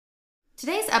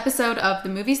Today's episode of The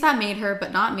Movies That Made Her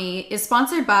But Not Me is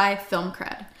sponsored by Film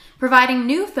Cred. Providing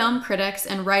new film critics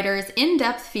and writers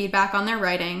in-depth feedback on their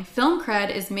writing, Film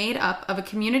Cred is made up of a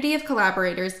community of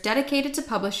collaborators dedicated to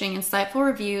publishing insightful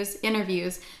reviews,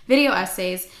 interviews, video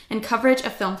essays, and coverage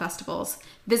of film festivals.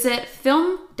 Visit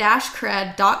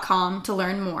film-cred.com to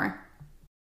learn more.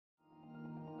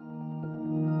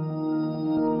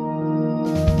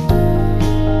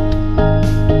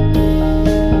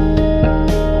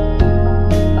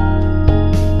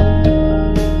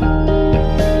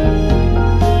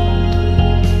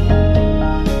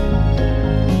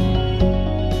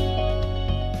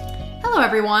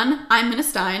 Everyone, I'm Minna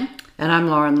Stein. And I'm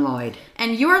Lauren Lloyd.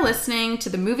 And you are listening to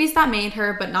The Movies That Made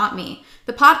Her But Not Me,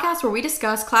 the podcast where we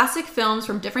discuss classic films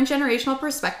from different generational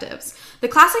perspectives. The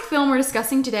classic film we're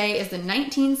discussing today is the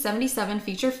 1977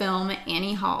 feature film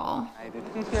Annie Hall.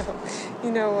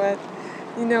 You know what?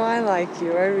 You know, I like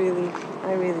you. I really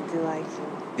do like you.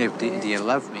 Yeah, do you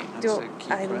love me? That's a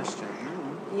key question.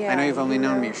 Yeah, I know you've only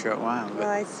known me a short while, but...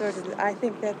 Well, I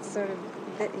think that's sort of,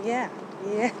 yeah.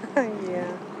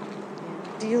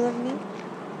 Do you love me?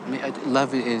 I mean,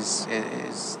 love is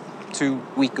too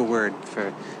weak a word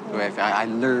for the way I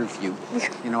love you.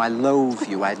 You know, I loathe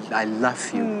you. I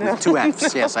love you. No. With two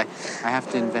F's, yes. I have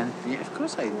to invent... Yeah, of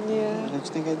course I... Yeah. Don't you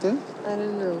think I do? I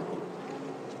don't know.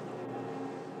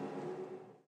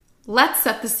 Let's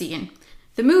set the scene.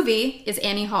 The movie is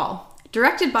Annie Hall.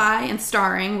 Directed by and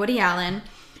starring Woody Allen,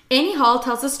 Annie Hall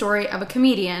tells the story of a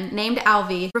comedian named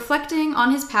Alvy reflecting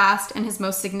on his past and his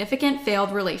most significant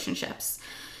failed relationships.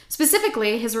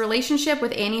 Specifically, his relationship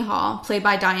with Annie Hall, played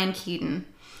by Diane Keaton.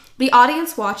 The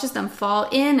audience watches them fall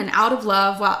in and out of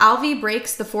love while Alvy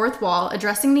breaks the fourth wall,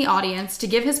 addressing the audience to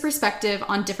give his perspective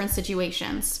on different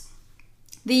situations.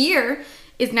 The year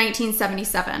is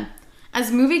 1977.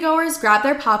 As moviegoers grab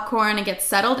their popcorn and get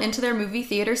settled into their movie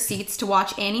theater seats to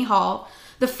watch Annie Hall,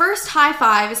 the first high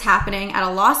five is happening at a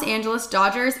Los Angeles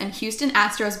Dodgers and Houston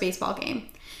Astros baseball game.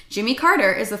 Jimmy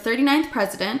Carter is the 39th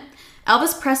president,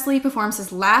 Elvis Presley performs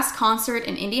his last concert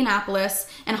in Indianapolis,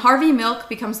 and Harvey Milk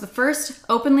becomes the first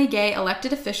openly gay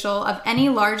elected official of any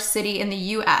large city in the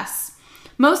U.S.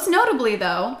 Most notably,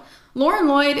 though, Lauren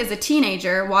Lloyd is a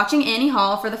teenager watching Annie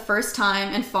Hall for the first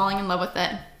time and falling in love with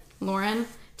it. Lauren,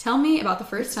 tell me about the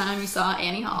first time you saw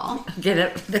Annie Hall. Get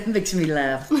it? That makes me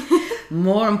laugh.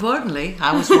 More importantly,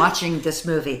 I was watching this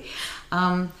movie.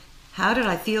 How did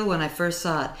I feel when I first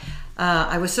saw it?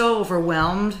 I was so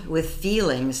overwhelmed with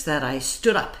feelings that I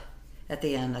stood up at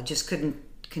the end. I just couldn't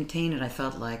contain it. I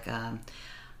felt like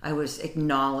I was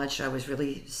acknowledged. I was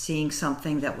really seeing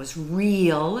something that was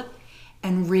real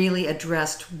and really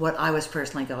addressed what I was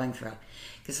personally going through.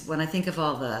 Because when I think of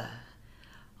all the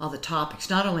topics,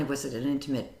 not only was it an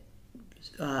intimate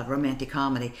romantic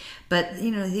comedy, but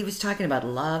you know, he was talking about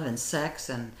love and sex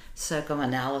and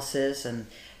psychoanalysis and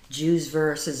Jews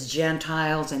versus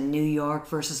Gentiles and New York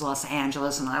versus Los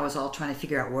Angeles, and I was all trying to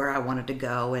figure out where I wanted to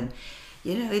go, and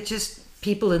you know, it just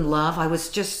people in love. I was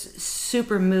just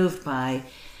super moved by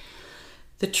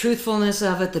the truthfulness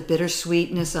of it, the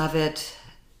bittersweetness of it,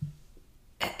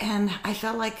 and I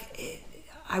felt like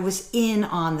I was in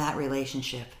on that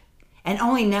relationship. And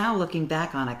only now, looking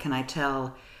back on it, can I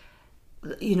tell,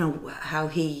 you know, how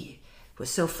he was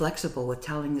so flexible with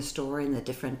telling the story and the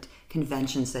different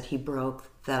conventions that he broke,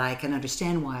 that I can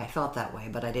understand why I felt that way,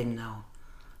 but I didn't know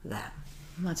that.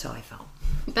 That's how I felt.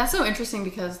 That's so interesting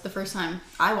because the first time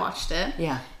I watched it,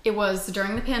 it was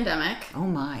during the pandemic. Oh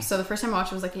my. So the first time I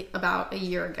watched it was like about a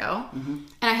year ago. Mm-hmm.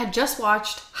 And I had just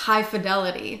watched High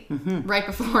Fidelity right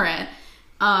before it,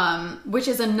 which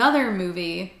is another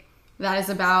movie that is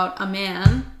about a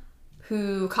man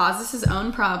who causes his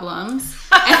own problems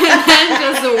and then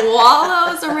just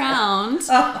wallows around.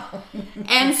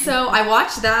 And so I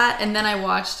watched that, and then I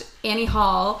watched Annie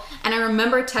Hall, and I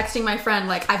remember texting my friend,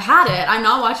 like, I've had it. I'm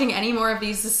not watching any more of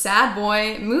these sad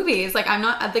boy movies. Like, I'm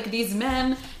not, like, these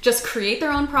men just create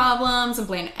their own problems and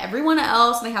blame everyone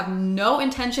else, and they have no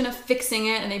intention of fixing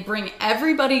it, and they bring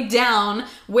everybody down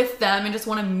with them and just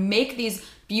want to make these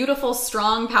beautiful,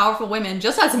 strong, powerful women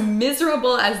just as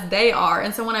miserable as they are.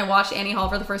 And so when I watched Annie Hall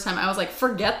for the first time, I was like,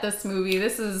 forget this movie.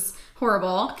 This is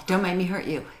horrible. Don't make me hurt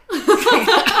you.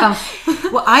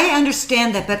 Well, I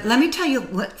understand that, but let me tell you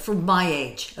what, from my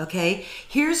age, okay?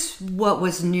 Here's what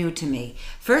was new to me.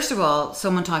 First of all,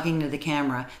 someone talking to the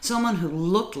camera, someone who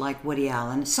looked like Woody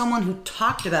Allen, someone who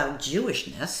talked about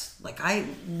Jewishness,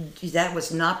 that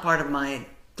was not part of my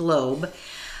globe.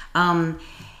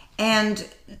 And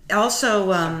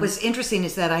also, what's interesting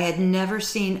is that I had never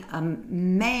seen a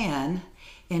man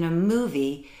in a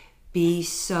movie be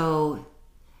so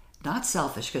not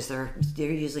selfish, because they're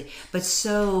usually, but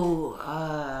so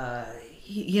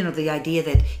the idea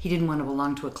that he didn't want to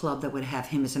belong to a club that would have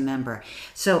him as a member.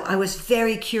 So I was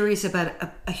very curious about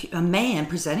a man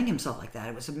presenting himself like that.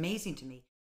 It was amazing to me.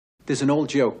 There's an old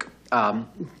joke.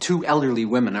 Two elderly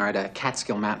women are at a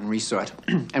Catskill Mountain resort,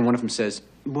 and one of them says,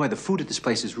 "Boy, the food at this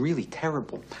place is really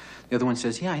terrible." The other one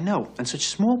says, "Yeah, I know, and such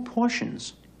small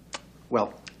portions."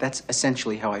 Well, that's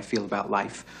essentially how I feel about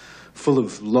life. Full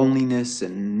of loneliness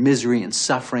and misery and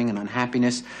suffering and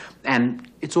unhappiness, and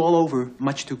it's all over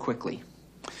much too quickly.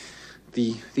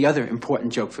 The other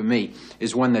important joke for me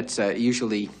is one that's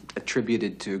usually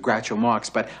attributed to Groucho Marx,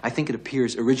 but I think it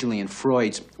appears originally in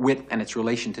Freud's Wit and its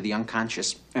Relation to the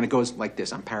Unconscious. And it goes like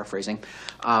this, I'm paraphrasing.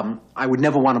 I would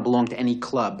never want to belong to any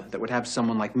club that would have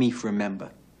someone like me for a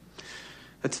member.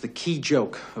 That's the key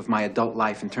joke of my adult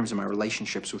life in terms of my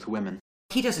relationships with women.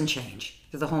 He doesn't change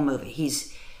through the whole movie.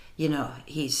 He's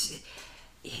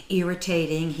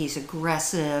irritating, he's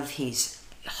aggressive, he's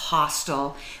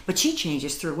hostile, but she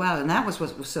changes throughout, and that was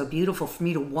what was so beautiful for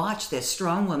me, to watch this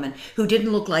strong woman who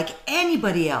didn't look like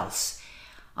anybody else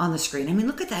on the screen. I mean,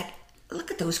 look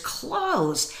at those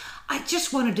clothes. I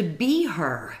just wanted to be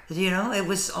her. It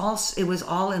was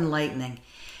all enlightening.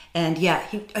 And yeah,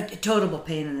 a total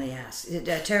pain in the ass,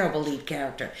 a terrible lead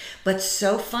character, but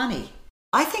so funny.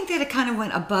 I think that it kind of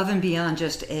went above and beyond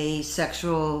just a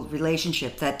sexual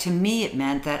relationship. That to me, it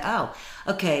meant that,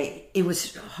 it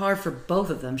was hard for both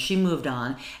of them. She moved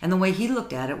on. And the way he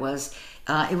looked at it was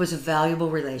a valuable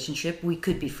relationship. We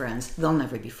could be friends. They'll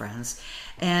never be friends.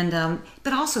 And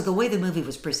but also the way the movie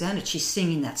was presented, she's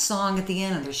singing that song at the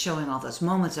end, and they're showing all those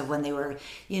moments of when they were,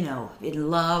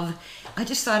 in love. I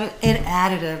just thought it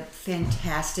added a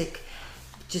fantastic,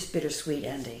 just bittersweet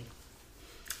ending.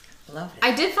 Loved it.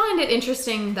 I did find it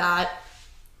interesting that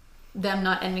them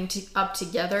not ending up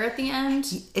together at the end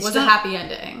was a happy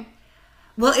ending.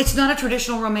 Well, it's not a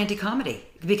traditional romantic comedy,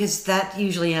 because that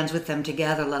usually ends with them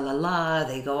together, la la la,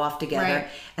 they go off together. Right.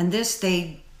 And this,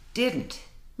 they didn't.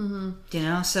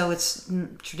 Mm-hmm. So it's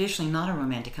traditionally not a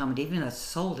romantic comedy, even though it's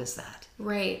sold as that.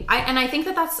 Right. I think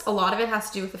that's a lot of it has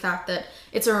to do with the fact that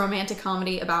it's a romantic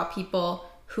comedy about people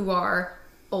who are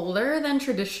older than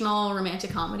traditional romantic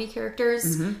comedy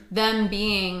characters. Mm-hmm. Them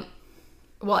being,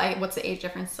 what's the age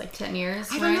difference? Like 10 years?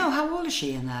 I don't know. How old is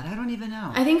she in that? I don't even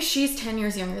know. I think she's 10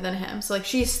 years younger than him. So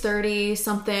she's 30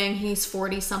 something, he's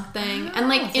 40 something. Oh,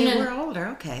 and we're older,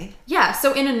 okay. Yeah,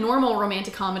 so in a normal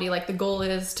romantic comedy, the goal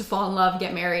is to fall in love,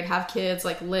 get married, have kids,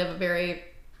 live a very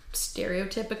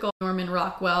stereotypical Norman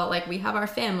Rockwell, we have our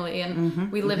family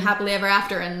and we live happily ever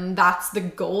after, and that's the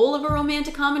goal of a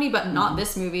romantic comedy, but not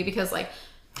this movie, because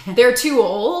they're too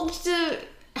old to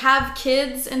have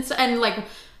kids, and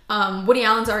Woody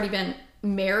Allen's already been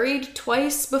married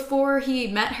twice before he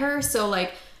met her, so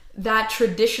that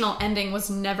traditional ending was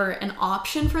never an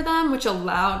option for them, which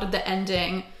allowed the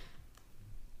ending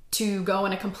to go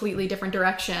in a completely different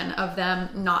direction of them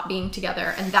not being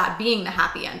together, and that being the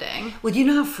happy ending. Well, do you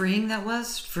know how freeing that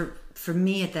was for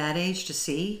me at that age to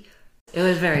see? It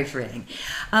was very freeing.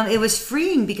 It was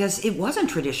freeing because it wasn't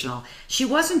traditional. She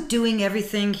wasn't doing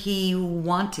everything he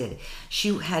wanted.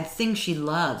 She had things she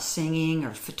loved, singing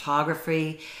or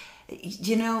photography,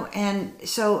 and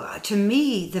so to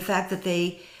me, the fact that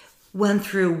they went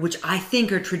through, which I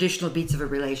think are traditional beats of a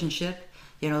relationship,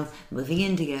 moving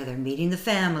in together, meeting the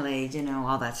family,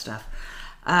 all that stuff.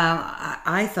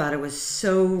 I thought it was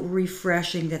so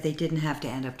refreshing that they didn't have to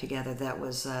end up together. That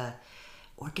was,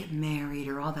 or get married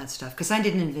or all that stuff. Because I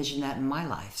didn't envision that in my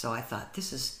life. So I thought,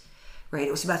 this is great.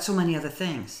 It was about so many other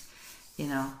things,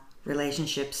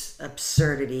 relationships,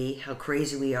 absurdity, how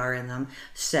crazy we are in them,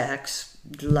 sex,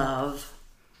 love,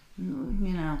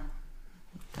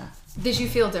 Did you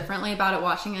feel differently about it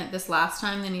watching it this last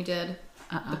time than you did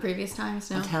the previous times?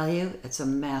 No? I'll tell you, it's a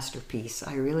masterpiece.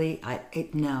 It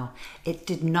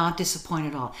did not disappoint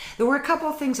at all. There were a couple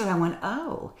of things that I went,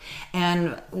 oh.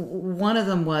 And one of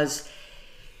them was,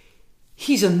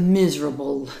 he's a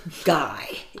miserable guy.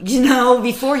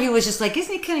 Before he was just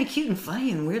isn't he kind of cute and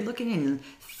funny and weird looking and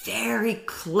very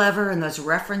clever, and those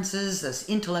references, those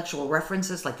intellectual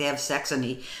references, they have sex and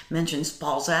he mentions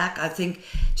Balzac. I think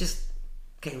just,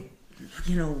 okay,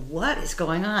 what is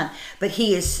going on? But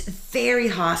he is very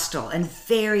hostile and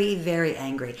very, very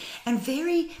angry and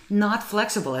very not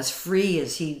flexible, as free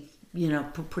as he,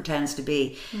 pretends to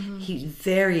be. Mm-hmm. He's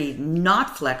very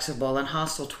not flexible and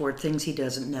hostile toward things he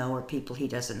doesn't know or people he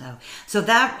doesn't know. So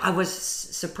that, I was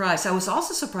surprised. I was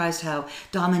also surprised how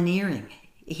domineering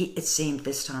it seemed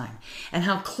this time, and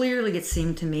how clearly it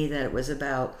seemed to me that it was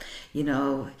about,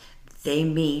 they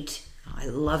meet, I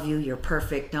love you, you're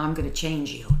perfect, now I'm going to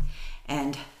change you.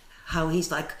 And how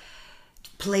he's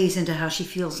plays into how she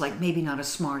feels like maybe not as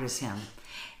smart as him.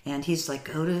 And he's like,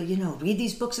 go to, read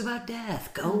these books about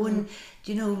death. Go and,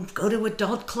 go to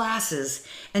adult classes.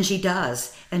 And she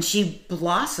does. And she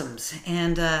blossoms.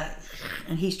 And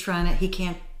he's he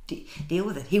can't deal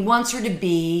with it. He wants her to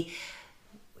be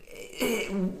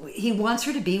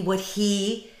what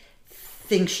he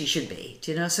thinks she should be.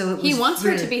 So he wants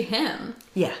her to be him.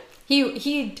 Yeah.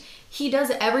 He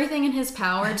does everything in his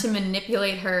power to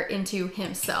manipulate her into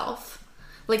himself.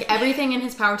 Like everything in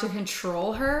his power to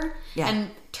control her and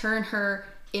turn her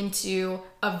into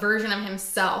a version of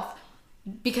himself,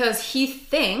 because he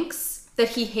thinks that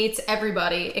he hates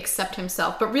everybody except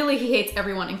himself, but really he hates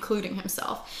everyone, including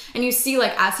himself. And you see,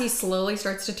 like, as he slowly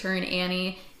starts to turn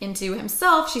Annie into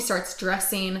himself, she starts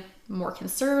dressing more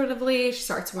conservatively. She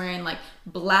starts wearing like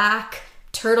black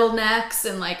turtlenecks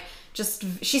and like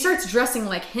she starts dressing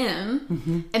like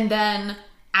him. And then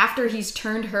after he's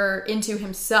turned her into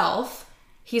himself,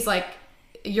 he's like,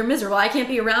 you're miserable. I can't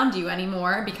be around you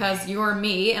anymore because you're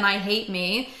me and I hate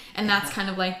me. And that's kind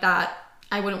of like that.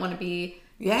 I wouldn't want to be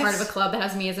part of a club that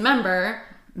has me as a member.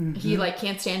 He like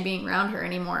can't stand being around her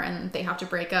anymore, and they have to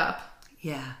break up.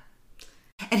 Yeah.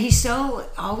 And he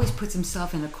always puts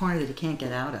himself in a corner that he can't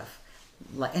get out of.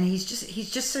 And he's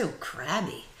just so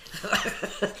crabby.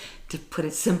 To put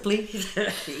it simply,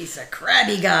 he's a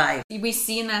crabby guy. We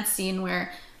see in that scene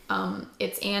where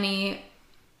it's Annie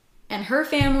and her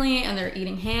family, and they're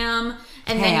eating ham.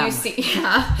 And then you see,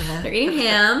 they're eating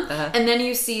ham. And then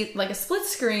you see like a split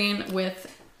screen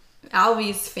with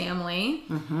Alvy's family.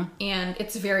 And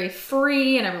it's very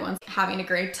free, and everyone's having a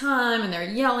great time, and they're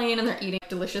yelling, and they're eating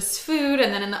delicious food.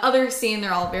 And then in the other scene,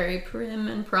 they're all very prim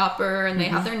and proper, and they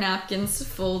have their napkins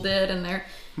folded, and they're,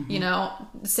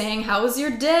 saying, how was your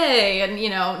day? And,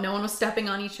 no one was stepping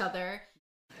on each other.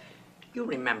 You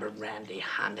remember Randy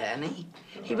Hunt, Annie?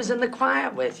 He was in the choir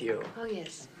with you. Oh,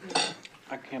 yes.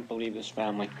 I can't believe this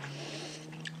family.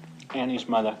 Annie's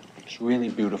mother is really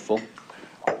beautiful.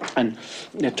 And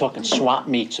they're talking swap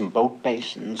meets and boat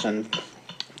basins. And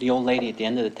the old lady at the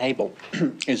end of the table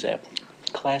is a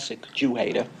classic Jew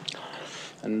hater.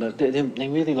 And they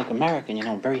really look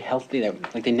American, very healthy. They're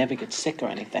like they never get sick or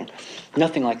anything.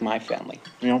 Nothing like my family.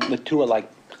 The two are like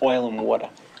oil and water.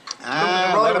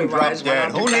 Let him drop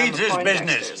dead. Who needs his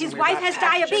business? His wife has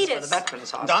diabetes.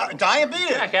 Diabetes?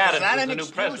 Jack Adams Is that is an the new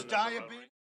excuse, president. diabetes?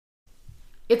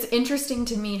 It's interesting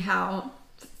to me how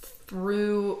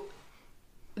through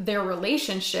their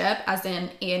relationship, as in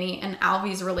Annie and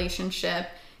Alvy's relationship,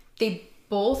 they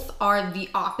both are the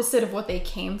opposite of what they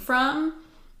came from.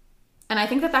 And I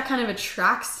think that kind of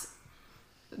attracts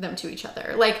them to each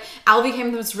other. Like, Alvy came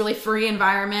from this really free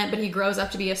environment, but he grows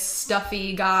up to be a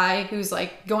stuffy guy who's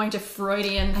like going to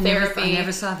Freudian therapy. I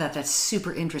never saw that. That's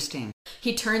super interesting.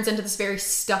 He turns into this very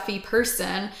stuffy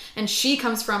person, and she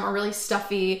comes from a really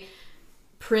stuffy,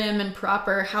 prim and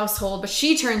proper household, but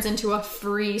she turns into a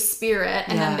free spirit,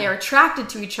 and then they're attracted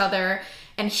to each other,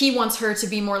 and he wants her to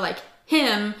be more like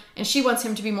him, and she wants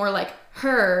him to be more like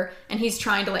her, and he's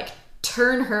trying to like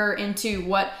turn her into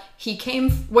what she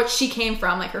came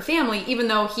from, like her family, even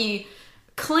though he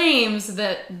claims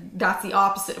that that's the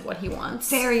opposite of what he wants.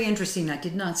 Very interesting. I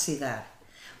did not see that.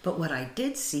 But what I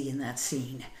did see in that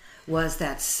scene was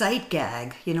that sight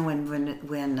gag, when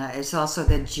it's also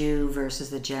the Jew versus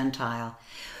the Gentile,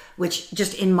 which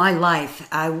just in my life,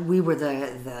 we were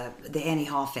the Annie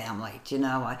Hall family,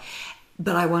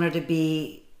 but I wanted to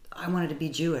be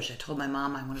Jewish. I told my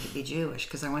mom I wanted to be Jewish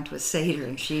because I went to a Seder,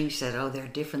 and she said, oh, they're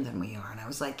different than we are. And I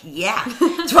was like, yeah,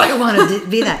 that's why I wanted to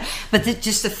be that. But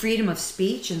just the freedom of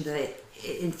speech and the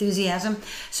enthusiasm.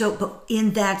 So, but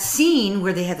in that scene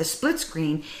where they had the split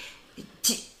screen,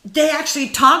 they actually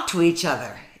talked to each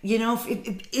other,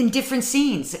 in different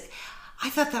scenes. I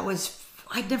thought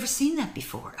I'd never seen that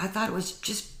before. I thought it was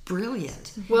just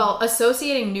brilliant. Well,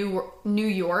 associating New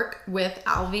York with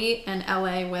Alvy and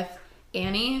LA with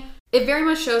Annie, it very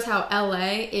much shows how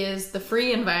LA is the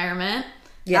free environment.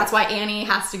 Yeah. That's why Annie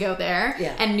has to go there.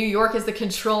 Yeah. And New York is the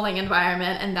controlling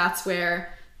environment, and that's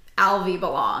where Alvy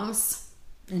belongs.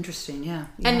 Interesting, yeah.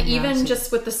 And even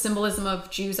just with the symbolism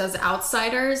of Jews as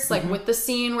outsiders, like with the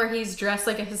scene where he's dressed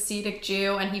like a Hasidic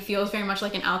Jew and he feels very much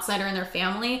like an outsider in their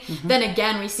family, then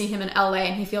again we see him in LA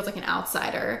and he feels like an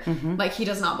outsider, like he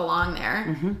does not belong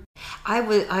there. I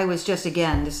was just,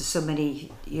 again, this is so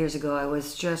many years ago, I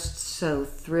was just so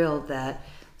thrilled that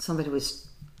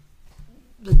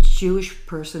the Jewish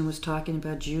person was talking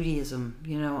about Judaism,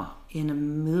 in a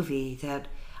movie that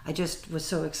I just was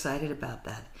so excited about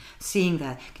that, seeing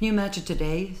that. Can you imagine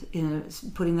today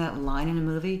putting that line in a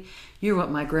movie? You're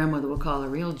what my grandmother would call a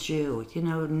real Jew.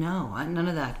 No, none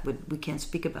of that. We can't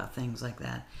speak about things like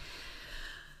that.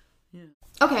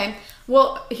 Okay,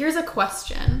 well, here's a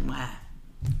question. Wow.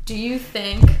 Do you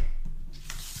think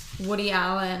Woody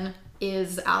Allen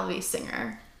is Alvy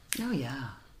Singer? Oh, yeah.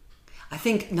 I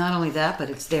think not only that, but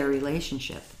it's their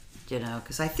relationship,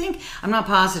 because I think, I'm not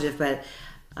positive, but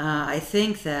I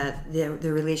think that their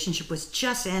relationship was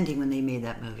just ending when they made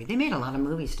that movie. They made a lot of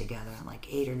movies together, like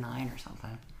 8 or 9 or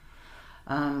something.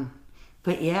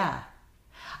 But yeah.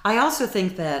 I also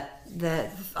think that the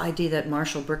idea that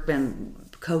Marshall Brickman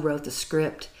co-wrote the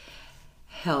script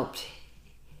helped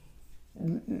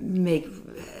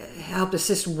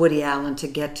assist Woody Allen to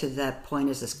get to that point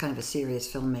as this kind of a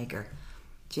serious filmmaker.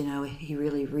 He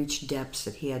really reached depths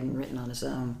that he hadn't written on his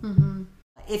own. Mm-hmm.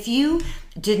 If you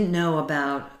didn't know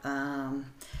about the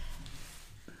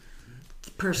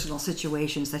personal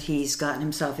situations that he's gotten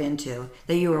himself into,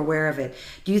 that you were aware of it,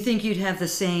 do you think you'd have the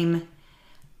same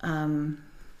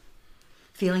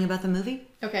feeling about the movie?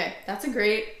 Okay, that's a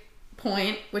great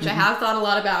point, which I have thought a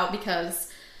lot about, because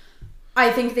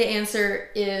I think the answer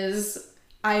is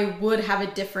I would have a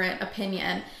different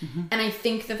opinion. Mm-hmm. And I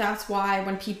think that that's why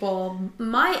when people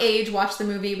my age watch the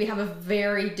movie, we have a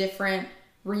very different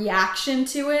reaction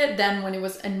to it than when it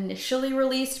was initially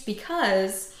released,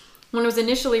 because when it was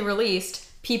initially released,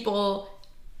 people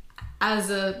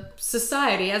as a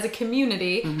society, as a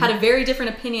community, had a very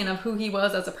different opinion of who he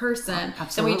was as a person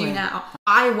than we do now.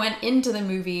 I went into the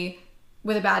movie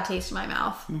with a bad taste in my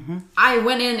mouth. Mm-hmm. I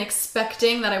went in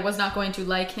expecting that I was not going to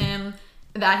like him,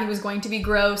 that he was going to be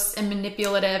gross and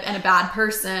manipulative and a bad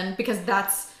person, because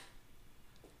that's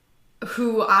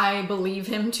who I believe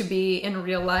him to be in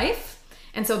real life.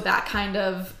 And so that kind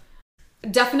of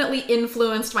definitely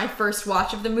influenced my first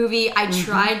watch of the movie. I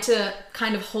tried to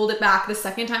kind of hold it back the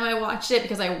second time I watched it,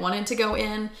 because I wanted to go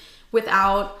in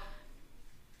without,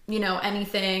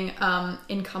 anything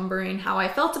encumbering how I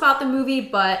felt about the movie.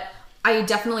 But I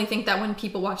definitely think that when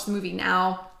people watch the movie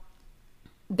now,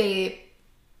 they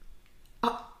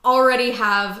already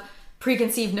have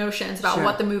preconceived notions about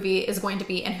what the movie is going to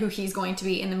be and who he's going to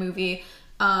be in the movie.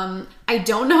 I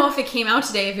don't know if it came out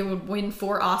today, if it would win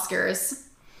 4 Oscars.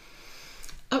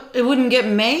 It wouldn't get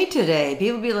made today.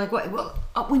 People would be like, "What?" Well,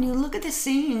 when you look at the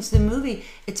scenes, the movie,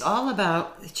 it's all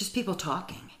about just people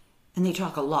talking. And they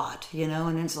talk a lot,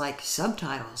 and it's like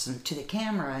subtitles and to the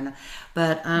camera.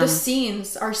 But the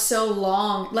scenes are so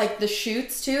long. Like the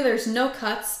shoots, too. There's no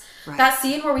cuts. Right. That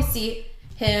scene where we see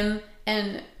him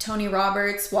and Tony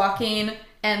Roberts walking,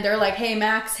 and they're like, hey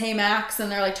Max,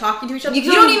 and they're like talking to each other. You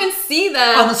don't even see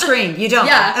them on the screen. You don't.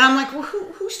 Yeah. And I'm like, well,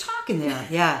 who's talking there?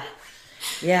 Yeah.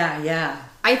 Yeah.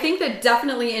 I think that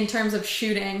definitely in terms of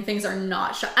shooting, things are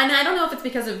not shot. And I don't know if it's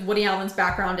because of Woody Allen's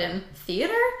background in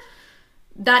theater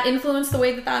that influenced the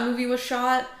way that movie was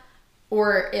shot,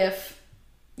 or if,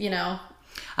 I don't know,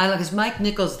 because Mike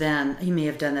Nichols then, he may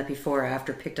have done that before or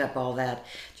after, picked up all that,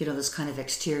 those kind of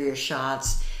exterior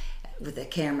shots with the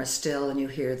camera still, and you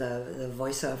hear the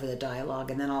voiceover, the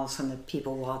dialogue, and then all of a sudden the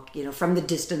people walk, from the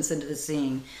distance into the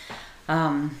scene.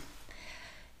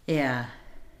 Yeah.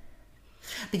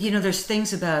 But, there's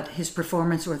things about his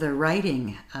performance or the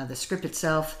writing, the script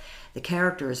itself. The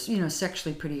character is,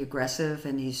 sexually pretty aggressive,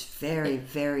 and he's very,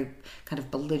 very kind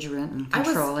of belligerent and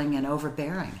controlling and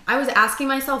overbearing. I was asking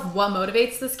myself what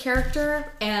motivates this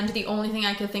character, and the only thing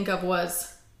I could think of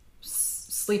was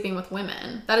sleeping with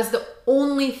women. That is the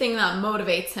only thing that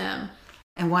motivates him.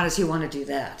 And why does he want to do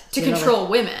that? To control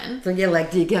women. So you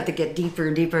have to get deeper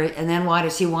and deeper, and then why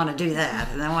does he want to do that?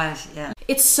 And then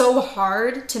It's so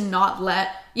hard to not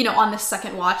let, on the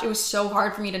second watch, it was so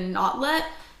hard for me to not let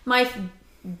my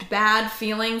bad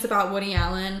feelings about Woody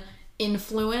Allen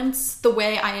influence the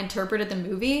way I interpreted the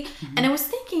movie. Mm-hmm. And I was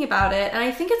thinking about it, and I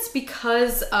think it's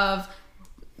because of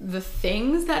the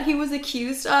things that he was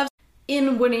accused of.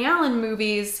 In Woody Allen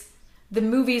movies, the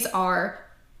movies are,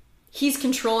 he's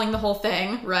controlling the whole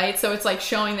thing, right? So it's like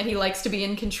showing that he likes to be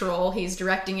in control. He's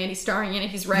directing it, he's starring in it,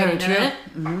 he's writing in it.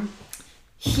 Mm-hmm.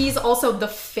 He's also the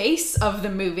face of the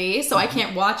movie, so I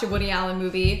can't watch a Woody Allen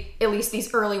movie, at least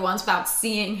these early ones, without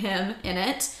seeing him in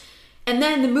it. And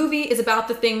then the movie is about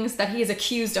the things that he is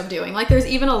accused of doing. Like, there's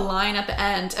even a line at the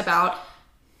end about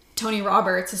Tony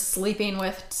Roberts is sleeping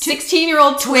with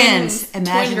 16-year-old twins.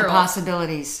 Imagine the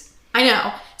possibilities. I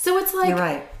know. So it's like, you're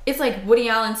right. it's like Woody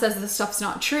Allen says this stuff's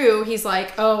not true. He's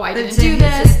like, oh, I didn't It's do in-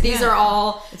 this. it's- These yeah. are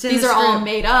all It's in these the are all script.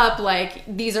 made up. Like,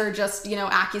 these are just, you know,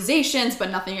 accusations,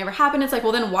 but nothing ever happened. It's like,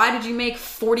 well, then why did you make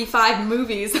 45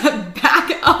 movies that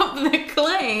back up the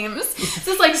claims? It's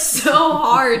just like so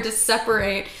hard to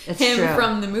separate It's him true.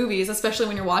 from the movies, especially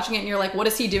when you're watching it and you're like, what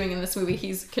is he doing in this movie?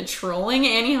 He's controlling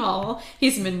Annie Hall.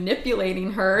 He's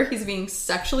manipulating her. He's being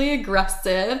sexually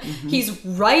aggressive. Mm-hmm. He's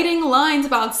writing lines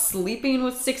about sleeping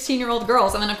with 16-year-old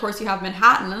girls. And then, of course, you have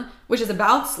Manhattan, which is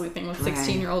about sleeping with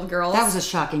 16-year-old girls. That was a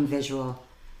shocking visual.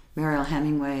 Mariel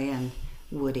Hemingway and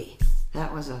Woody.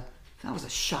 That was a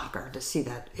shocker to see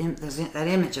that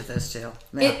image of those two.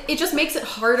 Yeah. It just makes it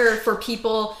harder for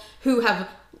people who have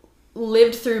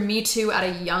lived through Me Too at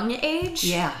a young age.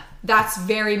 Yeah. That's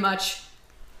very much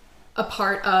a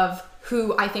part of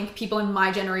who I think people in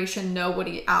my generation know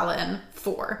Woody Allen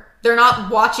for. They're not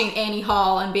watching Annie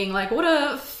Hall and being like, what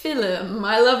a film.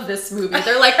 I love this movie.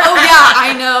 They're like, oh yeah,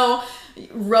 I know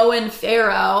Rowan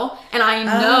Farrow, and I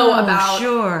know about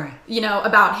sure. you know,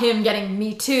 about him getting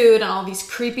Me Too'd and all these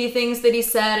creepy things that he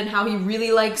said and how he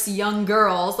really likes young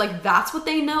girls. Like, that's what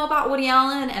they know about Woody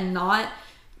Allen, and not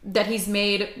that he's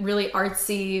made really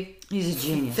artsy He's a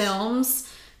genius.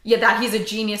 films. Yeah, that he's a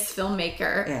genius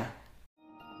filmmaker. Yeah.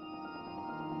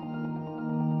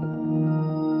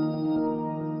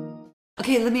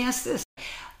 Okay, let me ask this.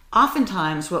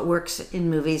 Oftentimes what works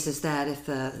in movies is that if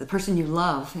the person you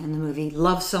love in the movie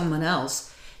loves someone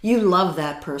else, you love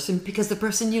that person because the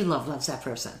person you love loves that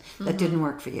person. That didn't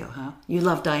work for you, huh? You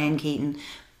love Diane Keaton.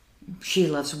 She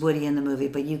loves Woody in the movie,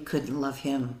 but you couldn't love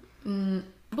him.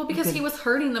 Well, because he was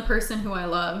hurting the person who I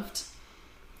loved.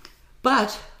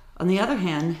 But on the other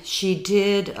hand, she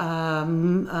did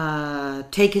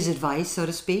take his advice, so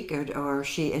to speak, or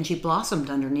she blossomed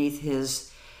underneath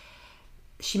his.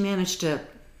 She managed to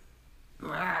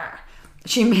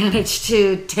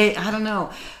take, I don't know,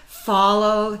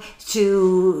 follow,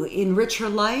 to enrich her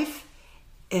life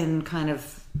and kind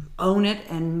of own it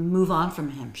and move on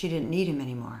from him. She didn't need him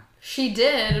anymore. She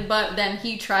did, but then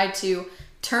he tried to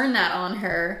turn that on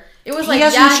her. It was He like,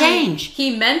 doesn't yeah, change.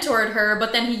 He mentored her,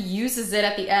 but then he uses it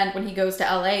at the end when he goes to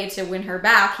LA to win her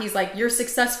back. He's like, you're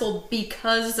successful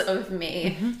because of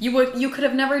me. You could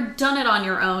have never done it on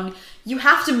your own. You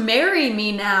have to marry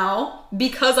me now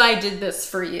because I did this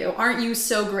for you. Aren't you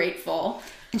so grateful?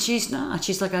 And she's not.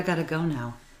 She's like, I gotta go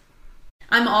now.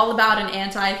 I'm all about an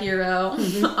anti-hero.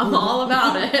 I'm all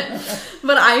about it.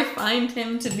 But I find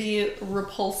him to be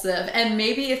repulsive. And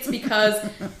maybe it's because...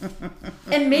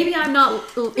 and maybe I'm not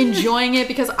enjoying it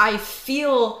because I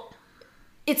feel...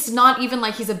 It's not even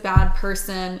like he's a bad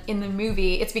person in the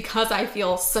movie. It's because I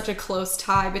feel such a close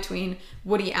tie between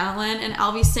Woody Allen and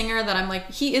Alvy Singer that I'm like,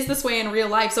 he is this way in real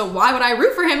life, so why would I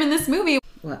root for him in this movie?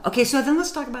 Well, okay, so then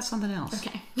let's talk about something else.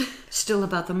 Okay. Still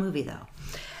about the movie, though.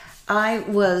 I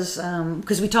was,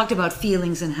 because we talked about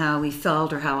feelings and how we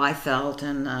felt or how I felt,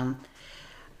 and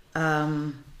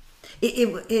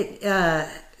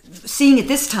seeing it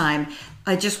this time,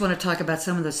 I just want to talk about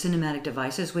some of those cinematic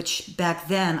devices, which back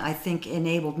then I think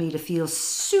enabled me to feel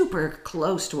super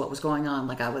close to what was going on,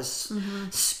 like I was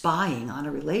spying on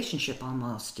a relationship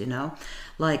almost, you know?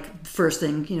 Like, first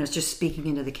thing, you know, it's just speaking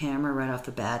into the camera right off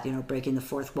the bat, you know, breaking the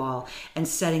fourth wall and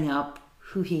setting up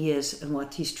who he is and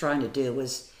what he's trying to do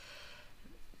was...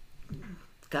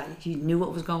 you knew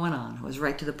what was going on. It was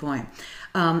right to the point.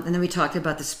 And then we talked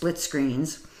about the split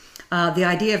screens. The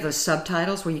idea of those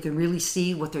subtitles where you can really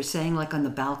see what they're saying, like on the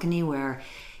balcony where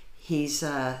he's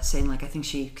saying, like, I think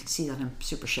she can see that I'm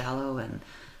super shallow, and,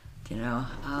 you know.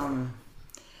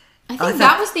 I think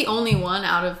that was the only one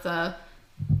out of the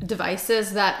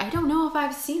devices that I don't know if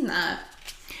I've seen that.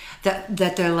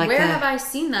 That they're like... Where have I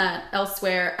seen that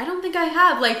elsewhere? I don't think I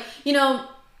have. Like, you know...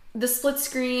 the split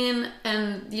screen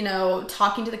and, you know,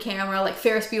 talking to the camera, like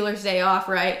Ferris Bueller's Day Off,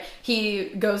 right? He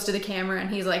goes to the camera and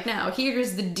he's like, now,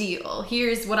 here's the deal.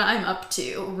 Here's what I'm up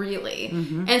to, really.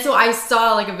 Mm-hmm. And so I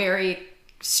saw, like, a very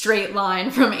straight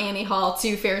line from Annie Hall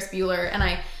to Ferris Bueller.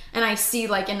 And I see,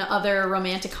 like, in other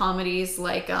romantic comedies,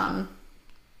 like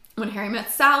When Harry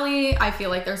Met Sally, I feel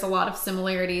like there's a lot of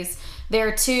similarities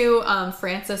there, too.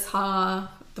 Frances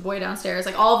Ha, The Boy Downstairs,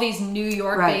 like, all these New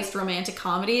York-based romantic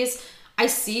comedies. I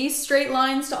see straight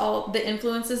lines to all the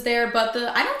influences there, but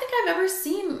I don't think I've ever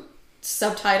seen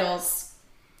subtitles.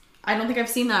 I don't think I've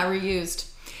seen that reused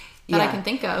that I can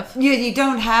think of. You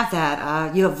don't have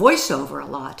that. You have voiceover a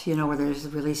lot, you know, where there's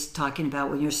really talking about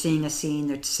when you're seeing a scene,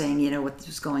 they're saying, you know,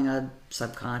 what's going on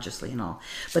subconsciously and all.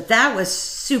 But that was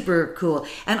super cool.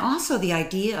 And also the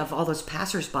idea of all those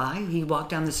passersby, he walked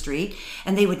down the street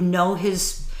and they would know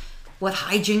his what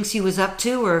hijinks he was up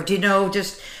to, or do you know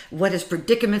just what his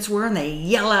predicaments were and they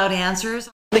yell out answers?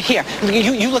 Here,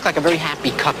 you look like a very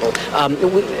happy couple.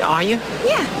 Are you?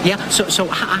 Yeah. Yeah? So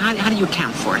how do you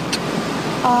account for it?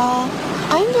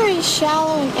 I'm very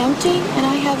shallow and empty, and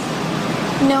I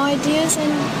have no ideas and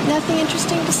nothing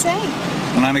interesting to say.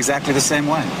 Well, I'm exactly the same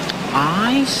way.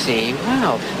 I see.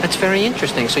 Well, that's very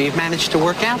interesting. So you've managed to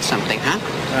work out something, huh?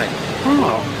 Right.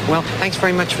 Oh, well, thanks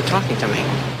very much for talking to me.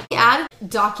 He added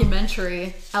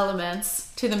documentary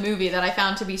elements to the movie that I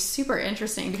found to be super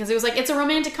interesting because it was like, it's a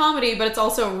romantic comedy, but it's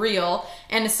also real.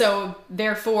 And so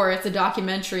therefore it's a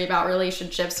documentary about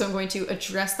relationships. So I'm going to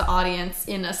address the audience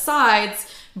in asides,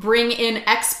 bring in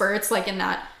experts, like in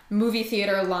that movie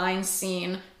theater line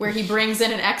scene where he brings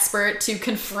in an expert to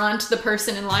confront the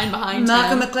person in line behind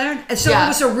Malcolm him. McLaren. And so Yeah. it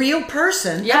was a real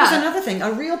person. Yeah. That was another thing.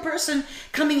 A real person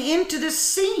coming into this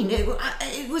scene.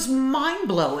 It was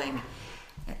mind-blowing.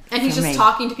 And he's For just me.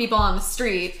 talking to people on the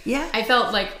street. Yeah. I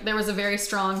felt like there was a very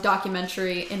strong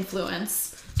documentary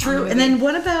influence. True. And then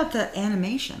what about the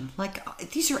animation? Like,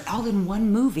 these are all in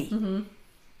one movie. Mm-hmm.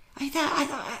 I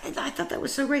thought that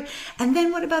was so great. And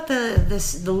then what about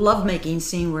the lovemaking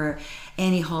scene where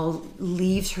Annie Hall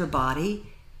leaves her body?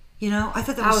 You know, I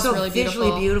thought that was so really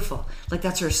visually beautiful. Like,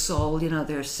 that's her soul, you know,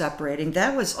 they're separating.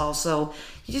 That was also,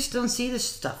 you just don't see this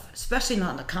stuff, especially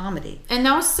not in a comedy. And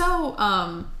that was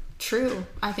so true,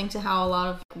 I think, to how a lot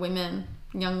of women,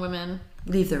 young women,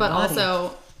 Leave their but body.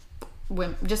 also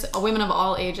just women of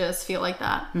all ages feel like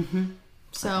that. Mm-hmm.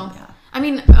 So, Yeah. I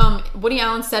mean, Woody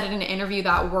Allen said in an interview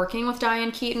that working with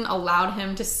Diane Keaton allowed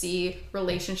him to see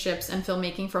relationships and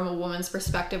filmmaking from a woman's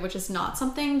perspective, which is not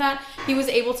something that he was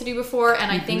able to do before. And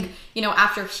I think, you know,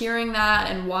 after hearing that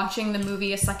and watching the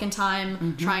movie a second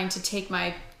time, trying to take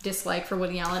my dislike for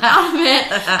Woody Allen out of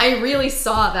it, I really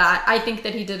saw that. I think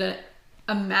that he did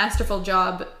a masterful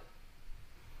job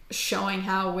showing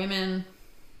how women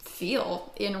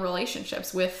feel in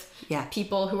relationships with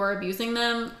people who are abusing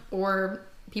them or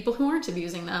people who aren't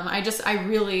abusing them. I did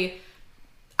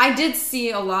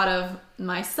see a lot of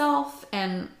myself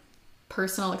and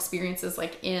personal experiences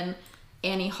like in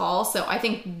Annie Hall. So I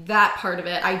think that part of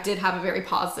it, I did have a very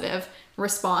positive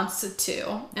response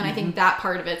to. And I think that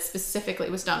part of it specifically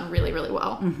was done really, really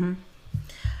well. Mm-hmm.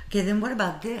 Okay, then what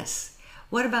about this?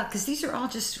 What about, because these are all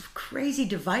just crazy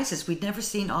devices we'd never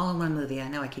seen all in one movie. I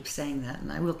know I keep saying that, and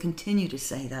I will continue to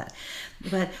say that.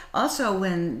 But also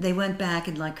when they went back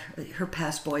and like her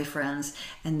past boyfriends,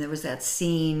 and there was that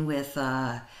scene with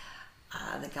the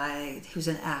guy who's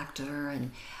an actor,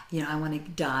 and, you know, I want to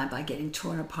die by getting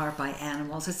torn apart by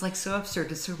animals. It's like so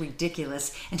absurd, it's so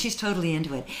ridiculous, and she's totally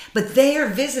into it. But they are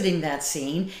visiting that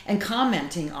scene and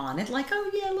commenting on it, like,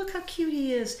 oh yeah, look how cute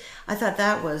he is. I thought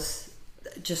that was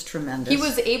just tremendous. He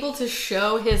was able to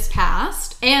show his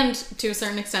past and to a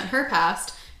certain extent her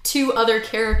past to other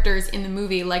characters in the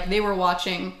movie like they were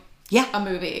watching a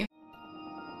movie.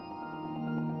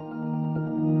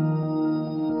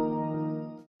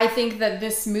 I think that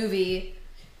this movie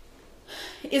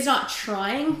is not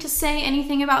trying to say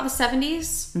anything about the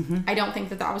 70s. Mm-hmm. I don't think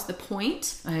that that was the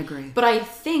point. I agree. But I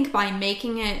think by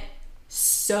making it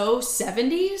so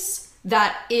 70s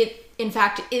that it in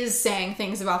fact is saying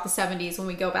things about the 70s when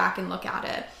we go back and look at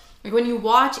it. Like when you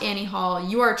watch Annie Hall,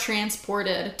 you are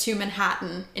transported to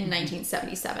Manhattan in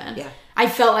 1977. Yeah. I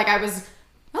felt like I was,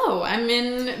 I'm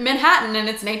in Manhattan and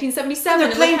it's 1977.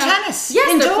 And they're playing tennis.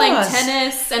 Yes, indoors. They're playing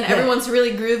tennis and everyone's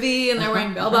really groovy and they're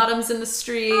wearing bell bottoms in the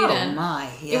street. Oh and my,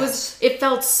 yes. It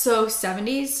felt so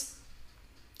 70s.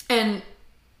 And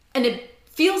it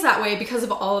feels that way because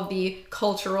of all of the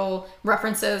cultural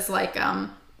references like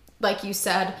you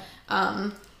said,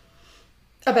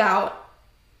 about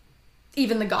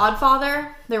even The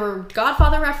Godfather. There were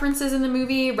Godfather references in the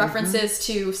movie, references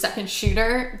to Second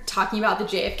Shooter, talking about the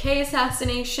JFK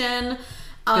assassination.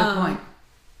 Good point.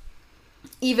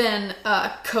 Even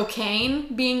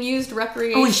cocaine being used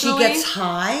recreationally. Oh, and she gets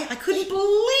high? I couldn't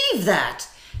believe that.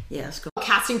 Yes, go.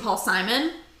 Casting Paul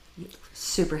Simon.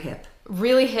 Super hip.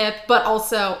 Really hip, but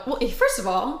also, well, first of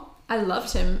all, I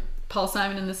loved him, Paul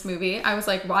Simon, in this movie. I was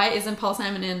like, why isn't Paul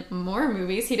Simon in more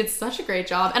movies? He did such a great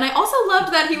job. And I also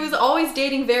loved that he was always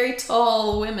dating very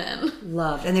tall women.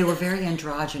 Loved. And they were very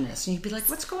androgynous. And you'd be like,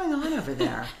 what's going on over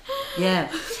there?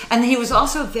 Yeah. And he was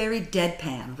also very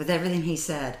deadpan with everything he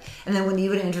said. And then when he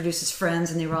would introduce his friends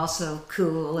and they were all so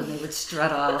cool and they would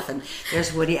strut off and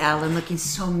there's Woody Allen looking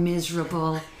so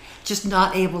miserable, just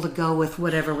not able to go with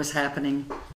whatever was happening.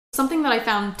 Something that I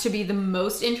found to be the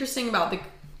most interesting about the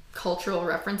cultural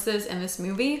references in this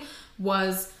movie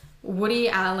was Woody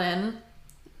Allen's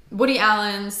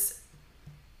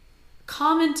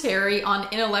commentary on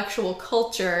intellectual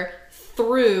culture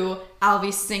through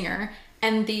Alvy Singer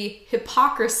and the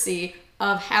hypocrisy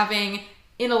of having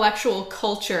intellectual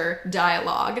culture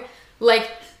dialogue. Like,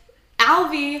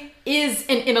 Alvy is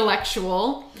an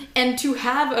intellectual, and to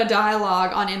have a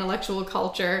dialogue on intellectual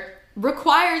culture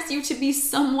requires you to be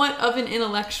somewhat of an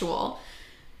intellectual.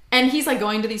 And he's like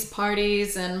going to these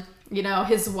parties, and you know,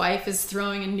 his wife is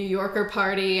throwing a New Yorker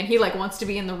party, and he like wants to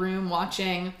be in the room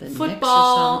watching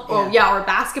football or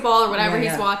basketball or whatever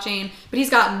he's watching, but he's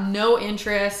got no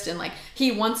interest, and like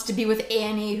he wants to be with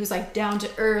Annie, who's like down to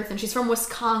earth, and she's from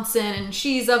Wisconsin, and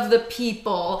she's of the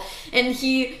people, and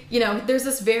he, you know, there's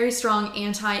this very strong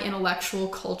anti-intellectual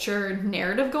culture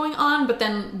narrative going on, but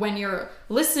then when you're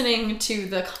listening to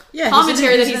the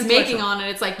commentary that he's making on it,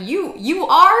 it's like you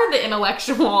are the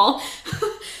intellectual.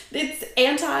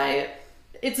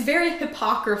 It's very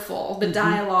hypocritical, the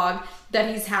dialogue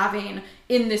that he's having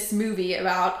in this movie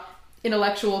about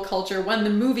intellectual culture, when the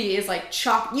movie is like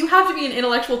you have to be an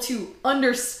intellectual to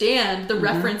understand the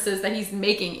references that he's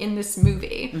making in this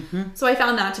movie. So I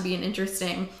found that to be an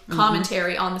interesting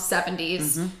commentary on the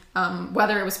 70s,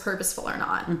 whether it was purposeful or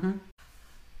not.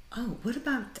 Oh, what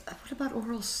about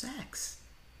oral sex?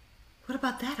 What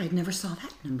about that? I never saw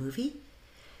that in a movie.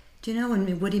 Do you know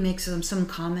when Woody makes some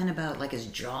comment about like his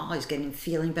jaw, he's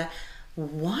feeling bad?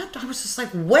 What? I was just like,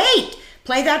 wait,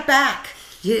 play that back.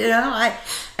 You know,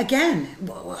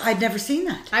 I'd never seen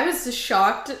that. I was just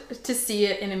shocked to see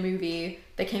it in a movie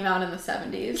that came out in the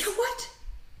 70s. Yeah, what?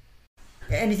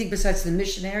 Anything besides the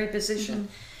missionary position?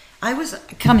 I was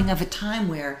coming of a time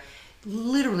where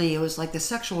literally it was like the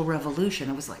sexual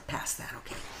revolution. It was like past that,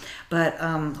 okay. But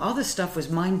all this stuff was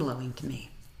mind-blowing to me.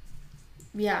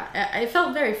 Yeah, I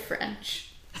felt very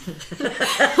French.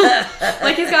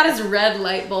 Like he's got his red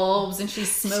light bulbs and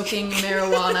she's smoking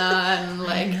marijuana, and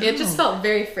like it just felt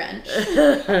very French.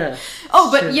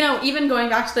 But you know, even going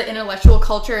back to the intellectual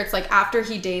culture, it's like after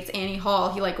he dates Annie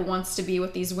Hall, he like wants to be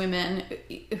with these women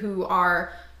who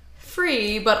are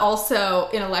free but also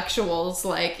intellectuals.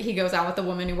 Like he goes out with a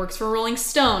woman who works for Rolling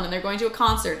Stone, and they're going to a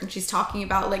concert, and she's talking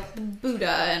about like the Buddha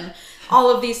and all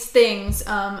of these things.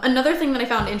 Another thing that I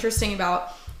found interesting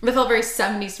that felt very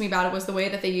 70s to me about it was the way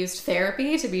that they used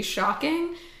therapy to be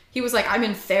shocking. He was like, I'm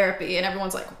in therapy, and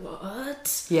everyone's like,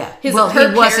 what? Yeah. He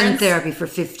was in therapy for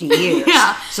 50 years.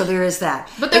 Yeah. So there is that.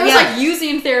 But there was like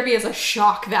using therapy as a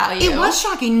shock value. It was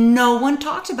shocking. No one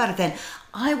talked about it then.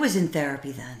 I was in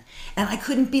therapy then, and I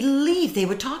couldn't believe they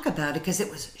would talk about it because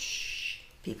it was, shh,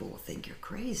 people will think you're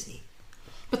crazy.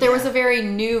 But there was a very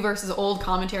new versus old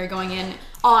commentary going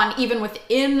on even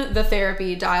within the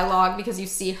therapy dialogue, because you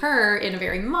see her in a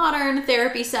very modern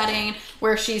therapy setting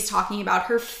where she's talking about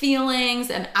her feelings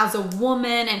and as a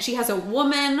woman, and she has a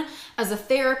woman as a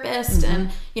therapist,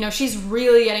 and you know, she's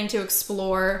really getting to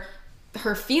explore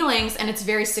her feelings, and it's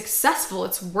very successful.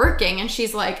 It's working, and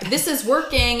she's like, this is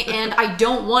working, and I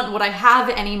don't want what I have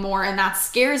anymore, and that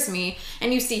scares me.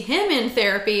 And you see him in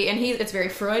therapy, and it's very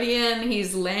Freudian.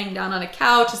 He's laying down on a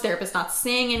couch, his therapist's not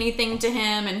saying anything to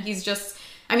him, and he's just,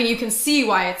 I mean, you can see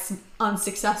why it's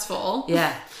unsuccessful.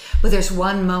 Yeah. Well, there's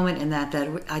one moment in that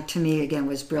to me again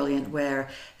was brilliant, where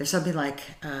there's something like,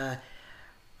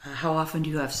 how often do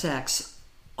you have sex?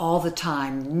 All the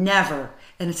time. Never.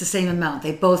 And it's the same amount.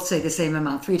 They both say the same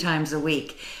amount 3 times a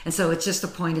week. And so it's just a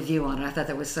point of view on it. I thought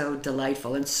that was so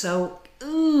delightful and so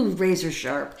razor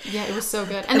sharp. Yeah, it was so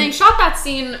good. And they shot that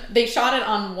scene, they shot it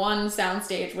on one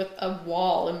soundstage with a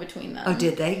wall in between them. Oh,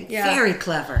 did they? Yeah. Very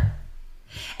clever.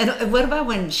 And what about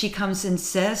when she comes and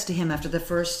says to him after the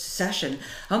first session,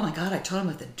 oh my God, I told him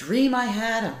about the dream I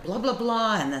had and blah, blah,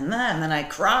 blah, and then that, and then I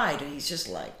cried. And he's just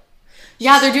like...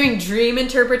 Yeah, they're doing dream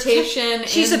interpretation.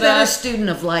 She's a better student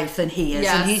of life than he is.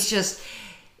 Yes. And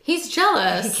he's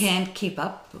jealous. He can't keep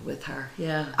up with her.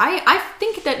 Yeah. I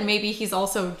think that maybe he's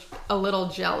also a little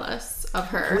jealous of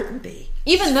her. Couldn't be.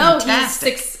 Even though he's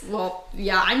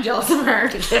I'm jealous of her.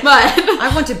 But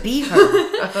I want to be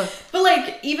her. But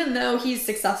like, even though he's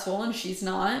successful and she's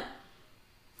not,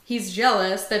 he's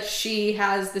jealous that she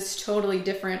has this totally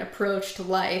different approach to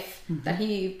life that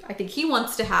I think he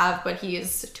wants to have, but he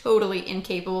is totally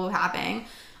incapable of having.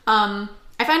 I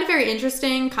find it very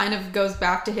interesting, kind of goes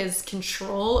back to his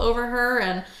control over her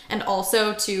and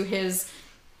also to his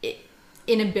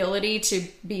inability to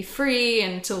be free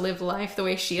and to live life the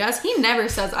way she does. He never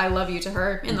says I love you to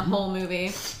her in the whole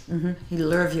movie. He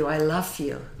love you, I love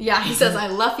you. Yeah, he says I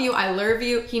love you, I love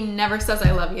you. He never says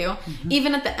I love you.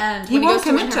 Even at the end, he won't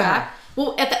commit to her.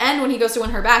 Well, at the end when he goes to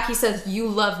win her back, he says, you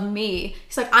love me.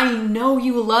 He's like, I know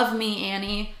you love me,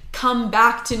 Annie. Come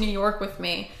back to New York with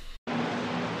me.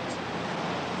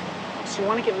 So you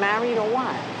want to get married or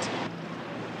what?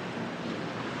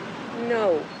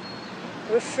 No.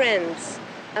 We're friends.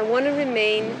 I want to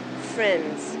remain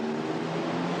friends.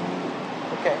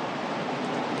 Okay.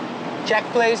 Check,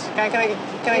 please. Can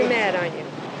I? You're mad, aren't you?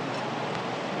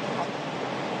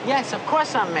 Yes, of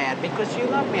course I'm mad, because you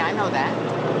love me. I know that.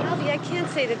 Alvy, I can't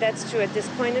say that that's true at this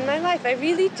point in my life. I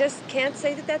really just can't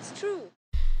say that that's true.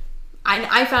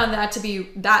 I found that to be,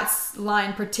 that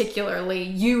line particularly,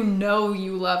 you know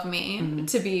you love me,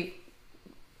 to be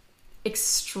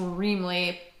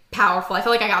extremely powerful. I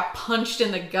feel like I got punched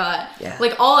in the gut. Yeah.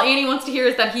 Like, all Annie wants to hear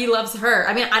is that he loves her.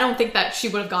 I mean, I don't think that she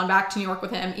would have gone back to New York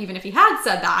with him even if he had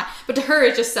said that. But to her,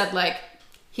 it just said, like,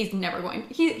 he's never going.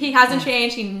 He hasn't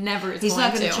changed. He never is He's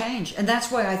going to. He's not going to change. And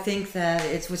that's why I think that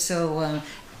it was so,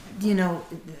 you know,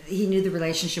 he knew the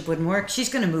relationship wouldn't work. She's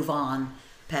going to move on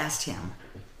past him,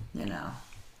 you know.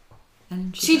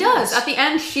 And she does. At the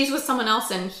end, she's with someone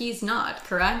else and he's not,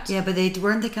 correct? Yeah, but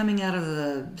weren't they coming out of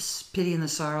the pity and the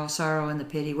sorrow and the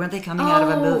pity? Weren't they coming out of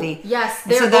a movie? Yes,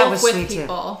 And they're so that both was with sweet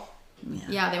people. Too.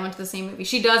 Yeah, they went to the same movie.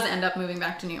 She does end up moving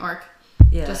back to New York.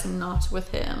 Yeah. Just not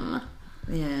with him.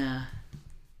 Yeah.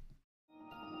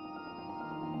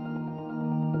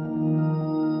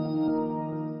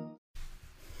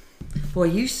 Boy,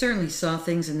 you certainly saw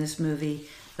things in this movie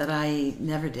that I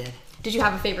never did. Did you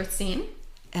have a favorite scene?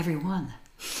 Everyone.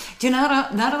 Do you know,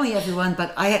 not only everyone,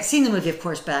 but I had seen the movie, of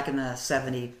course, back in the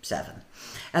 77.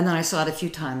 And then I saw it a few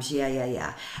times.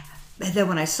 Yeah. And then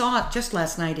when I saw it just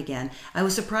last night again, I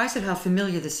was surprised at how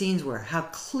familiar the scenes were, how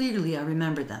clearly I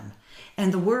remembered them.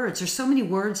 And the words, there's so many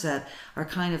words that are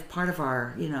kind of part of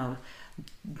our, you know,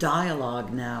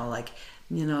 dialogue now, like,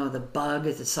 you know, the bug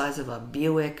is the size of a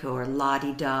Buick, or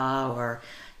la-di-da, or,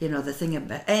 you know, the thing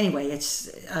about... Anyway, it's...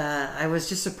 I was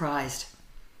just surprised.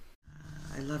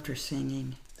 I loved her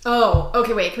singing. Oh,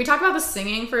 okay, wait. Can we talk about the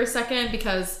singing for a second?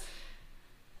 Because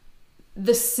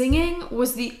the singing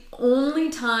was the only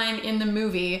time in the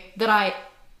movie that I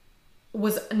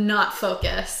was not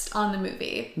focused on the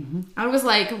movie. Mm-hmm. I was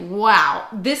like, wow,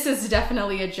 this is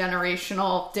definitely a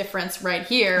generational difference right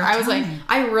here. I was like,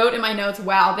 I wrote in my notes,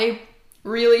 wow, they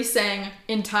really sang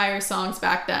entire songs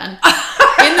back then.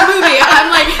 In the movie, I'm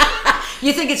like...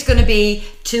 You think it's going to be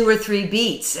 2 or 3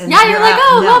 beats. And yeah, you're like,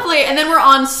 oh, lovely. And then we're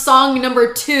on song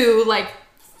number 2, like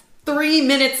 3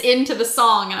 minutes into the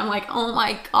song. And I'm like, oh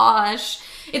my gosh.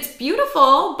 It's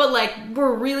beautiful, but like,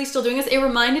 we're really still doing this. It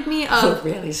reminded me of...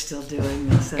 We're really still doing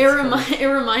this. It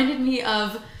reminded me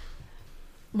of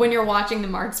when you're watching the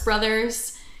Marx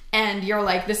Brothers and you're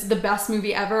like, this is the best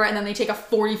movie ever, and then they take a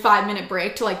 45-minute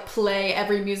break to like play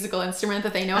every musical instrument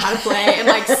that they know how to play and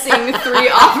like sing 3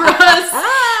 operas,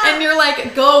 and you're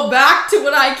like, go back to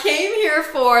what I came here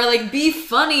for, like, be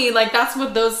funny. Like, that's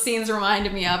what those scenes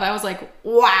reminded me of. I was like,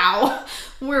 wow,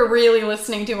 we're really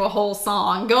listening to a whole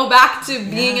song. Go back to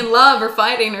being in love or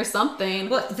fighting or something.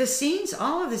 Well, the scenes,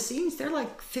 all of the scenes, they're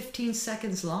like 15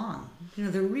 seconds long. You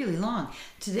know, they're really long.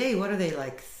 Today, what are they,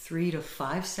 like 3 to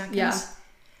 5 seconds? Yeah.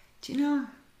 Do you know?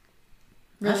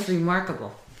 That's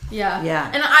remarkable. Yeah.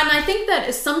 And I think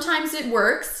that sometimes it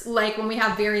works, like when we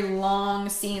have very long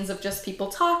scenes of just people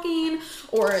talking,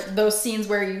 or those scenes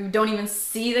where you don't even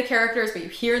see the characters, but you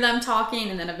hear them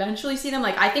talking and then eventually see them.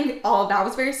 Like, I think all of that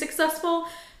was very successful.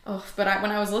 Oh, but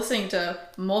when I was listening to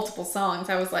multiple songs,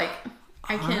 I was like,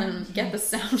 I can get the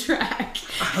soundtrack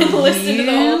and listen to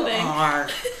the whole thing.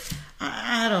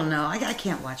 I don't know. I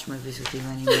can't watch movies with you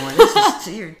anymore.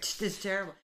 This is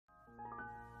terrible.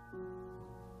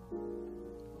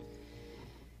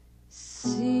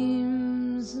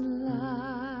 Seems like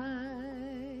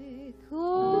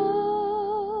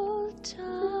old times,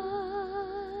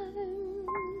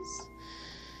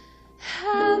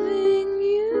 having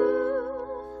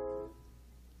you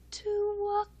to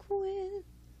walk with.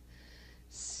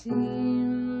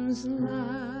 Seems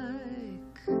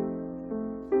like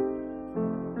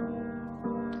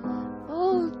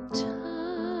old times.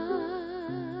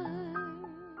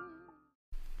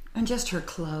 And just her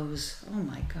clothes. Oh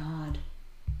my God.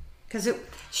 Because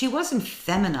she wasn't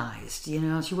feminized, you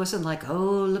know. She wasn't like,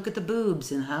 oh, look at the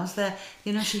boobs and how's that?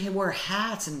 You know, she wore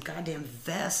hats and goddamn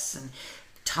vests and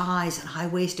ties and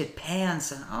high-waisted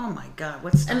pants and oh my God,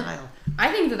 what style. And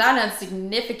I think that had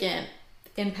significant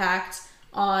impact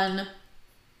on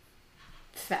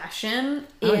fashion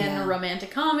in romantic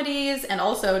comedies and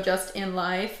also just in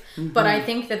life. Mm-hmm. But I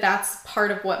think that that's part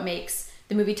of what makes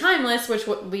the movie timeless, which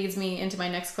leads me into my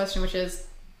next question, which is,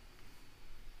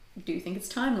 do you think it's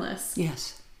timeless?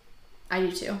 Yes. I do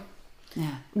too.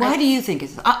 Yeah. Why do you think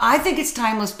it's... I think it's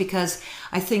timeless because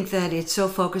I think that it's so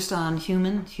focused on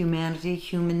humanity,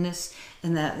 humanness,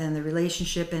 and the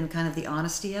relationship and kind of the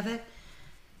honesty of it.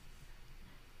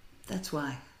 That's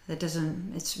why. That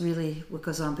doesn't, it's really what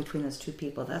goes on between those two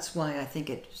people. That's why I think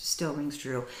it still rings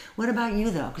true. What about you,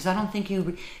 though? Because I don't think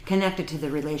you connected to the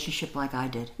relationship like I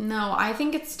did. No, I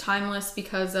think it's timeless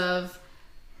because of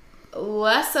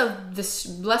less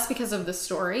because of the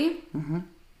story,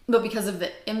 but because of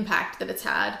the impact that it's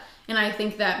had. And I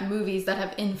think that movies that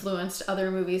have influenced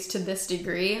other movies to this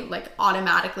degree, like,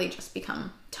 automatically just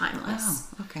become timeless.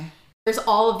 Oh, okay. There's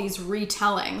all of these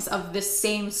retellings of this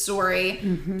same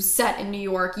story set in New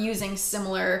York using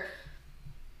similar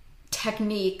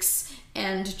techniques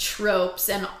and tropes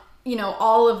and, you know,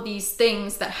 all of these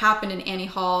things that happen in Annie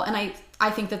Hall. And I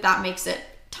think that makes it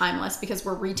timeless because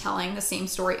we're retelling the same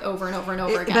story over and over and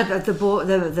over again. But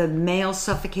the male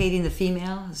suffocating the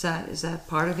female, is that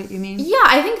part of it, you mean? Yeah,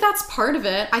 I think that's part of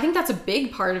it. I think that's a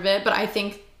big part of it. But I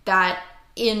think that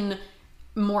in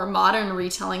more modern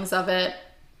retellings of it,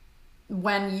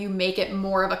 when you make it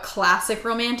more of a classic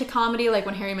romantic comedy, like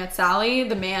when Harry Met Sally,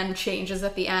 the man changes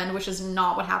at the end, which is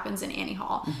not what happens in Annie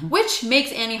Hall, which makes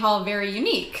Annie Hall very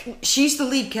unique. She's the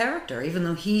lead character, even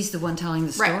though he's the one telling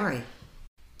the story. Right.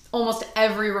 Almost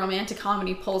every romantic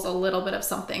comedy pulls a little bit of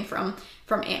something from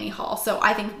Annie Hall, so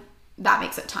I think that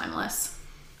makes it timeless.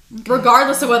 Okay.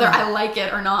 Regardless of whether I like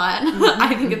it or not,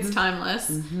 I think it's timeless.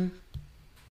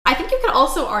 I think you could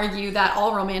also argue that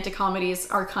all romantic comedies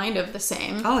are kind of the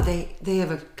same. Oh, they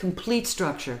have a complete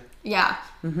structure. Yeah.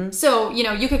 So, you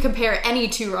know, you could compare any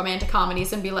two romantic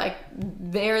comedies and be like,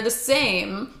 they're the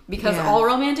same because all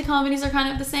romantic comedies are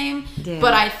kind of the same. Yeah.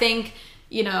 But I think,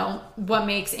 you know, what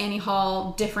makes Annie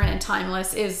Hall different and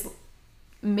timeless is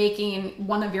making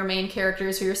one of your main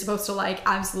characters who you're supposed to like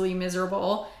absolutely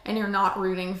miserable and you're not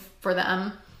rooting for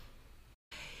them.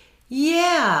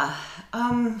 Yeah.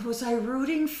 Was I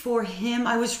rooting for him?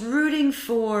 I was rooting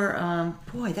for,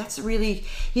 boy, that's really,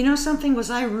 you know something? Was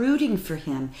I rooting for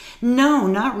him? No,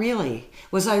 not really.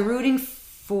 Was I rooting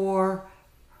for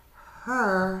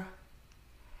her?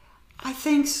 I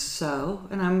think so.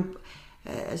 And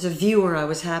as a viewer, I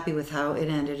was happy with how it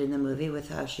ended in the movie, with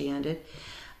how she ended.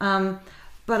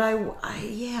 But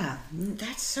yeah,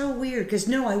 that's so weird because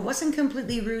no, I wasn't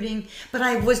completely rooting, but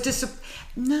I was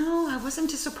I wasn't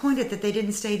disappointed that they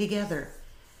didn't stay together.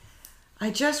 I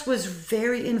just was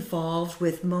very involved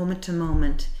with moment to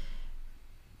moment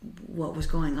what was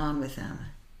going on with them.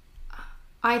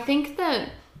 I think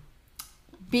that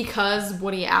because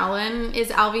Woody Allen is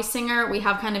Alvy Singer, we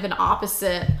have kind of an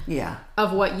opposite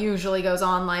of what usually goes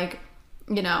on. Like,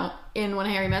 you know, in When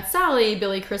Harry Met Sally,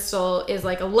 Billy Crystal is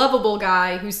like a lovable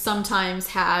guy who sometimes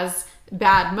has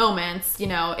bad moments. You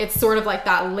know, it's sort of like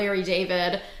that Larry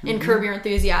David in Curb Your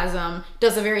Enthusiasm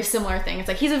does a very similar thing. It's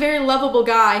like he's a very lovable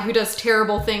guy who does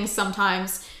terrible things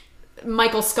sometimes.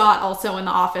 Michael Scott also in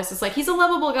The Office. It's like he's a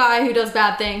lovable guy who does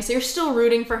bad things, so you're still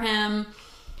rooting for him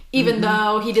even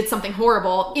though he did something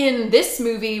horrible. In this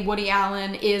movie, Woody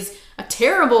Allen is a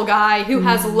terrible guy who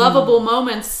has lovable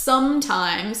moments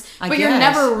sometimes, but you're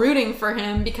never rooting for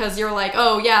him because you're like,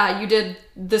 oh yeah, you did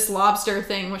this lobster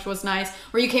thing, which was nice.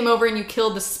 Or you came over and you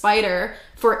killed the spider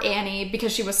for Annie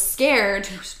because she was scared.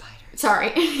 2 spiders. Sorry.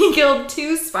 He killed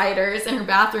 2 spiders in her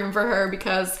bathroom for her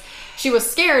because she was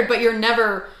scared, but you're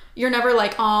never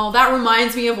like, oh, that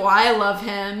reminds me of why I love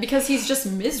him, because he's just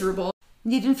miserable.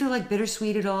 You didn't feel like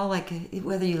bittersweet at all, like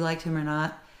whether you liked him or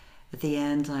not at the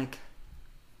end, like...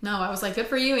 No, I was like, good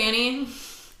for you, Annie.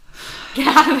 Get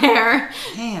out of there.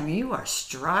 Damn, you are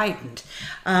strident.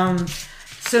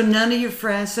 So none of your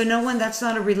friends, so no one, that's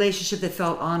not a relationship that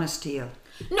felt honest to you?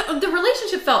 No, the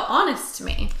relationship felt honest to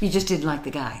me. You just didn't like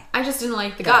the guy. I just didn't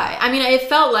like the guy. I mean, it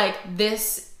felt like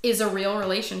this is a real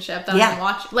relationship that I'm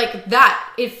watching. Like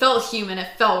that, it felt human, it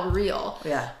felt real.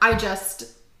 Yeah. I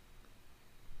just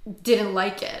didn't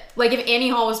like it. Like if Annie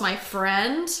Hall was my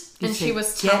friend and she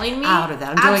was telling me, out of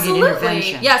that. I'm doing an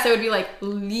intervention. Yes, I would be like,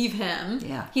 leave him.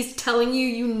 Yeah. He's telling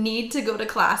you need to go to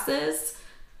classes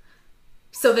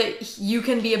so that you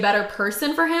can be a better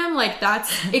person for him. Like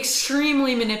that's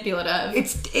extremely manipulative.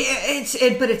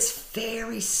 But it's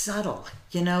very subtle,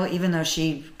 you know, even though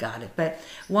she got it. But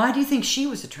why do you think she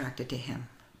was attracted to him?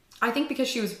 I think because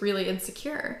she was really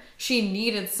insecure. She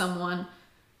needed someone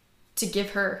to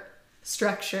give her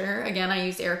structure. Again, I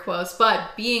use air quotes,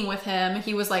 but being with him,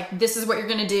 he was like, this is what you're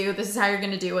going to do. This is how you're going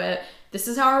to do it. This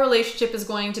is how our relationship is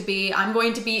going to be. I'm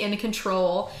going to be in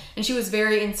control. And she was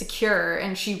very insecure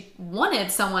and she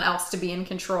wanted someone else to be in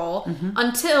control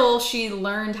until she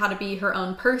learned how to be her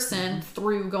own person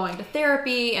through going to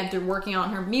therapy and through working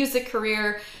on her music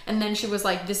career. And then she was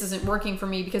like, this isn't working for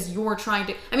me because you're trying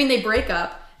to, I mean, they break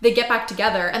up. They get back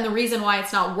together, and the reason why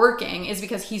it's not working is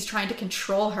because he's trying to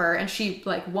control her, and she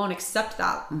won't accept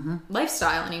that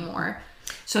lifestyle anymore.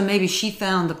 So maybe she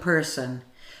found the person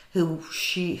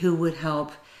who would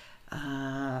help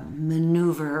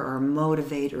maneuver or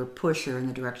motivate or push her in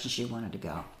the direction she wanted to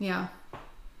go. Yeah.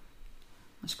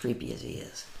 As creepy as he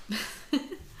is.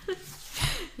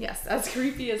 Yes, as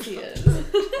creepy as he is.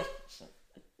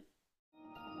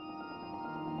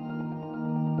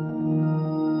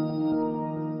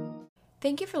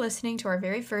 Thank you for listening to our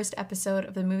very first episode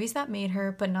of The Movies That Made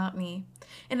Her, But Not Me.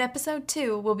 In episode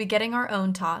 2, we'll be getting our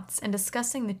own tots and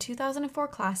discussing the 2004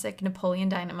 classic Napoleon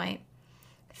Dynamite.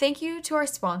 Thank you to our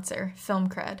sponsor,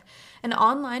 FilmCred, an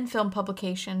online film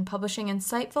publication publishing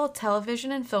insightful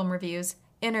television and film reviews,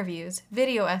 interviews,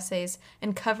 video essays,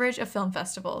 and coverage of film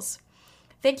festivals.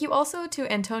 Thank you also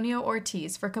to Antonio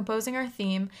Ortiz for composing our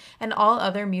theme and all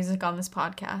other music on this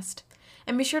podcast.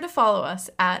 And be sure to follow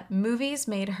us at Movies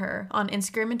Made Her on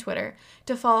Instagram and Twitter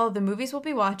to follow the movies we'll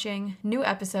be watching, new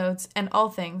episodes, and all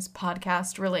things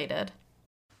podcast related.